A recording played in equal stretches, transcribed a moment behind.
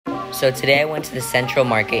So today I went to the Central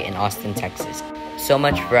Market in Austin, Texas. So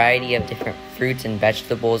much variety of different fruits and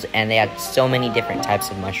vegetables, and they had so many different types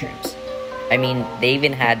of mushrooms. I mean, they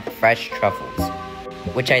even had fresh truffles,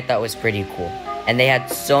 which I thought was pretty cool. And they had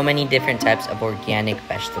so many different types of organic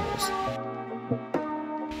vegetables.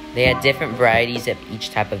 They had different varieties of each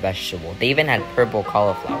type of vegetable. They even had purple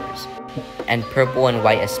cauliflowers and purple and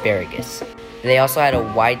white asparagus. They also had a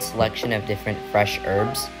wide selection of different fresh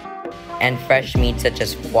herbs and fresh meats such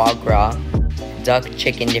as foie gras, duck,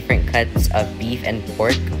 chicken, different cuts of beef and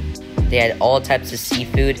pork. They had all types of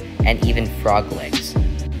seafood and even frog legs.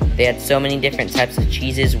 They had so many different types of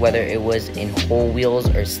cheeses, whether it was in whole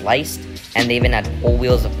wheels or sliced, and they even had whole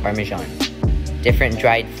wheels of Parmesan. Different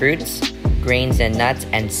dried fruits, grains and nuts,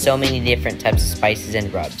 and so many different types of spices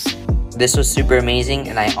and rubs. This was super amazing,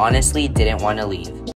 and I honestly didn't want to leave.